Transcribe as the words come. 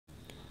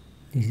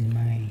This is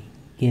my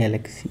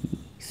Galaxy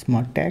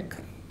Smart Tag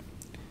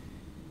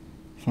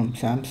from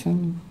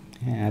Samsung.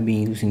 I've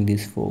been using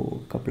this for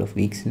a couple of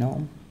weeks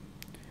now.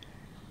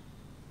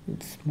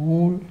 It's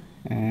small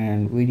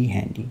and very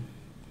handy.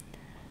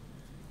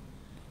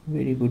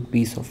 Very good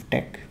piece of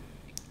tech.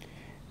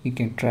 You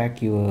can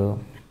track your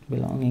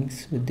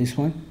belongings with this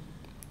one.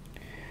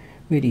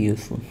 Very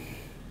useful.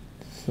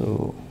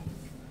 So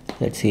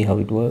let's see how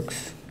it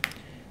works.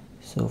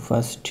 So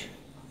first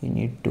you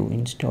need to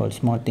install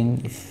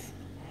SmartThings if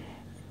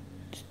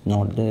it's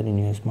not there in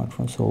your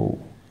smartphone. So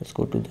let's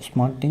go to the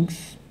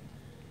SmartThings.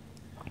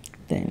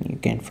 Then you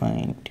can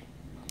find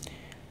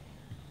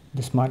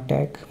the Smart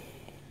Tag.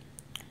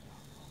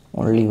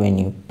 Only when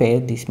you pair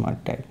the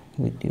Smart Tag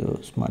with your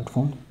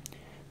smartphone.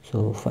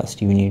 So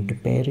first you need to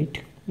pair it.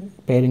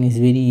 Pairing is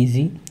very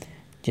easy.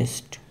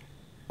 Just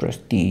press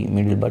the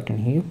middle button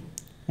here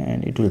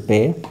and it will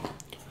pair.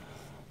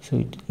 So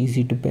it's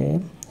easy to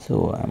pair.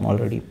 So I'm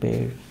already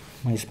paired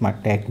my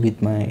Smart Tag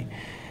with my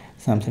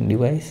Samsung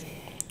device.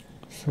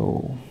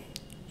 So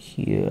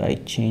here I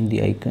change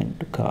the icon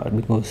to car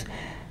because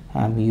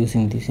I'm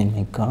using this in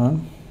my car.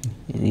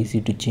 It's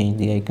easy to change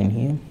the icon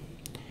here.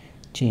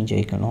 Change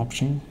icon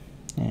option,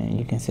 and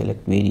you can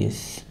select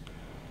various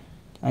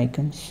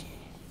icons.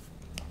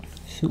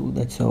 So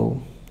that's how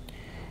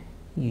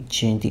you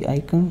change the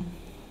icon,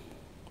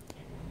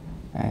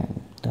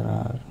 and there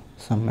are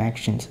some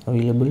actions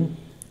available.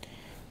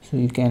 So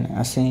you can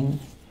assign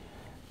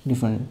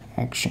different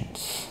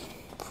actions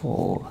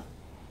for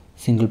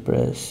single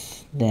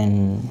press,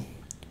 then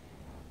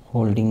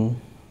holding,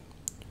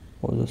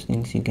 all those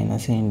things you can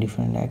assign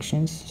different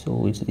actions.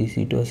 So it's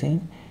easy to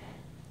assign.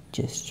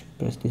 Just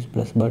press this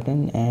plus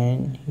button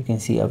and you can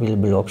see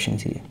available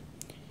options here.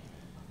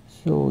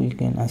 So you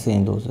can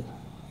assign those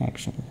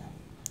actions,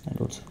 and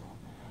also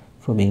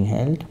for being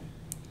held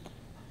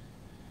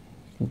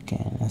you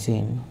can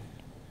assign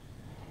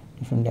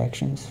different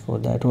actions for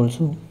that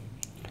also.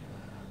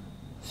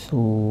 So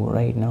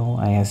right now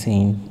I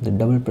assign the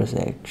double press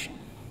action.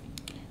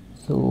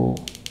 So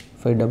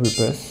if I double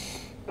press,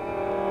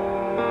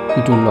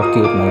 it will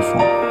locate my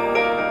phone.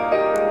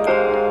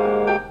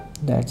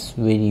 That's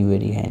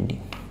very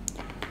handy.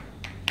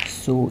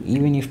 So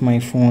even if my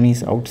phone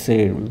is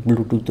outside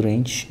Bluetooth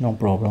range, no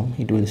problem,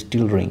 it will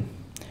still ring.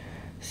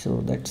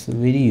 So that's a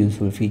very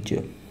useful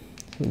feature.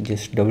 So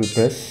just double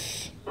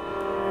press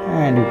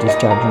and it will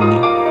start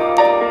ringing,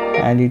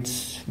 and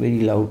it's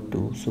very loud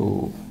too,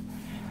 so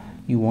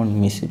you won't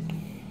miss it.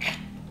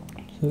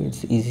 So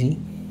it's easy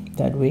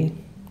that way.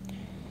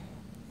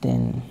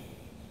 Then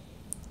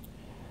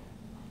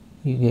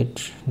you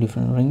get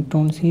different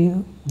ringtones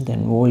here.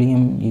 Then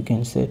volume you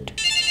can set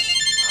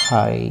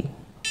high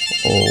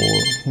or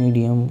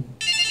medium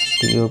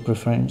to your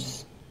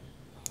preference.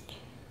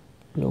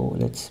 Low,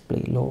 let's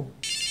play low.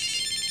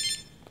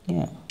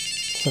 Yeah,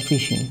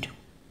 sufficient.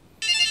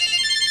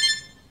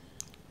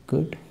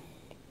 Good.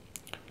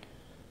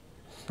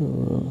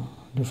 So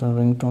different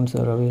ringtones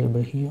are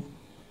available here.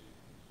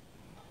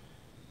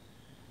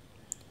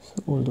 So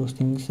all those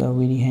things are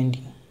very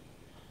handy.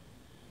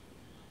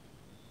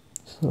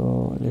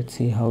 So let's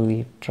see how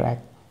we track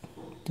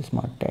the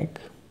Smart Tag.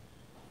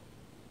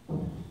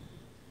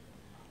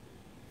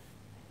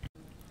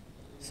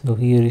 So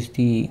here is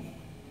the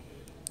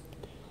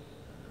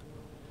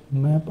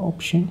map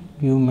option,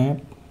 view map.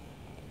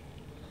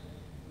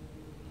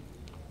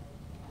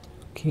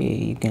 Okay,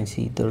 you can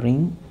see the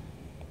ring.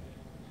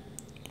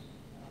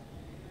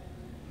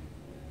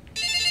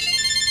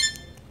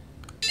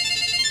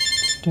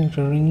 Start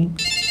ringing.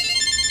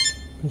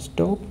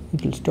 Stop,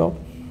 it will stop.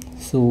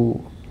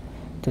 So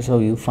that's how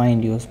you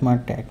find your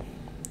Smart Tag.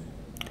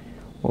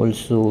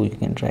 Also you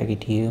can track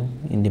it here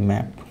in the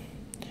map,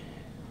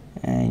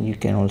 and you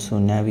can also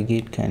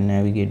navigate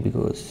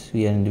because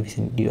we are in the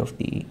vicinity of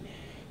the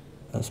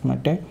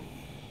Smart Tag.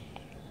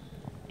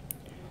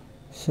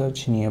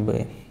 Search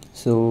nearby.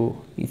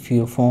 So if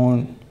your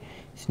phone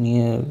is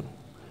near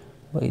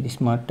by the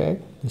Smart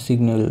Tag, the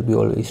signal will be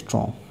always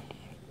strong.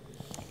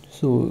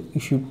 So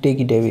if you take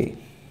it away,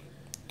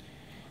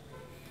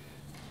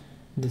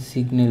 the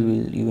signal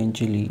will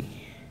eventually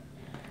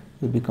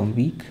become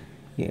weak.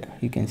 Yeah,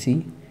 you can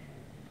see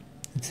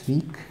it's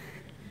weak.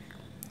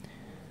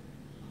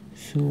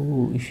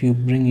 So if you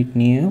bring it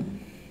near,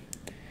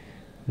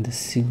 the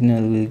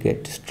signal will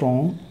get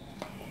strong.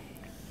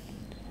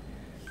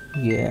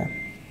 Yeah,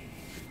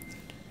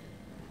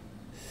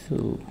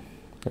 so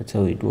that's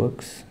how it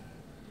works.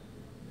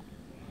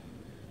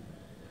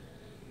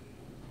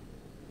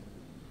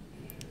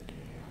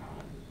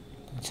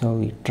 That's how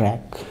we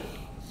track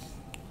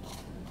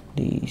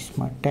the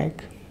Smart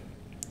Tag.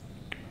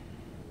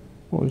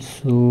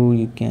 Also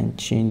you can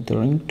change the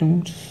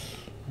ringtones.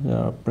 There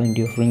are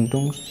plenty of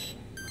ringtones.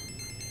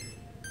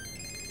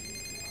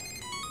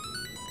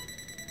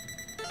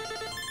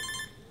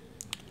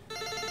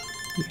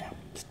 Yeah,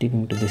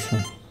 sticking to this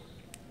one.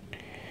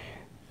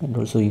 And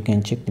also you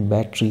can check the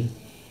battery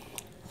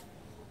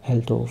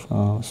health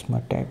of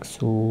Smart Tag.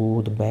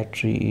 So the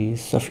battery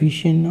is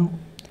sufficient now.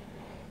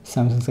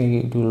 Samsung say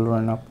it will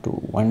run up to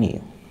 1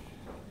 year.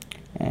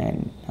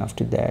 And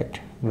after that,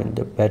 when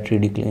the battery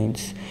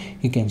declines,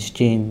 you can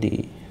change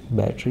the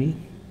battery.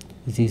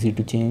 It's easy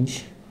to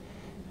change.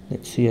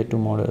 Let's see how to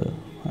model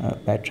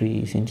battery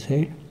is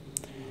inside.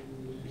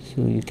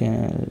 So you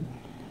can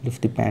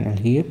lift the panel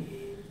here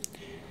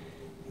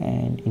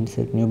and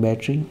insert new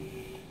battery,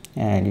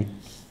 and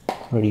it's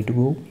ready to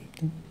go.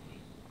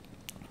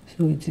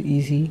 So it's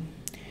easy,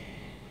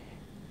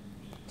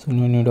 so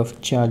no need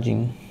of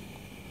charging,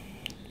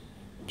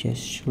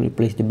 just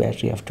replace the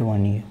battery after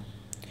 1 year.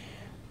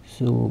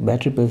 So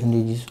battery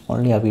percentage is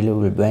only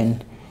available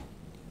when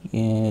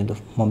the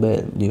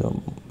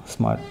your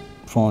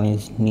smartphone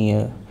is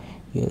near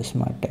your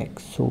smart tag,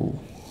 so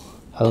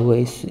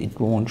otherwise it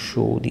won't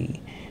show the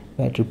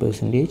battery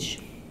percentage.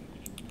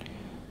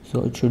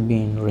 So it should be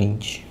in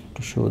range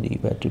to show the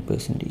battery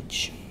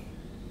percentage.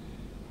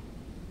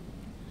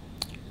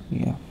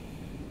 Yeah,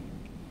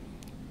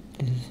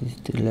 this is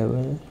the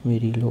level,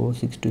 very low,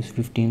 6 to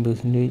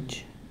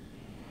 15%.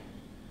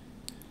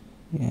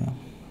 Yeah,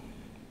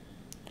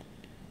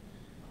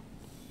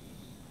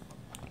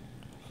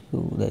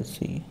 so that's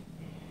the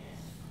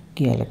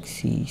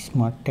Galaxy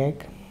smart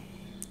tag.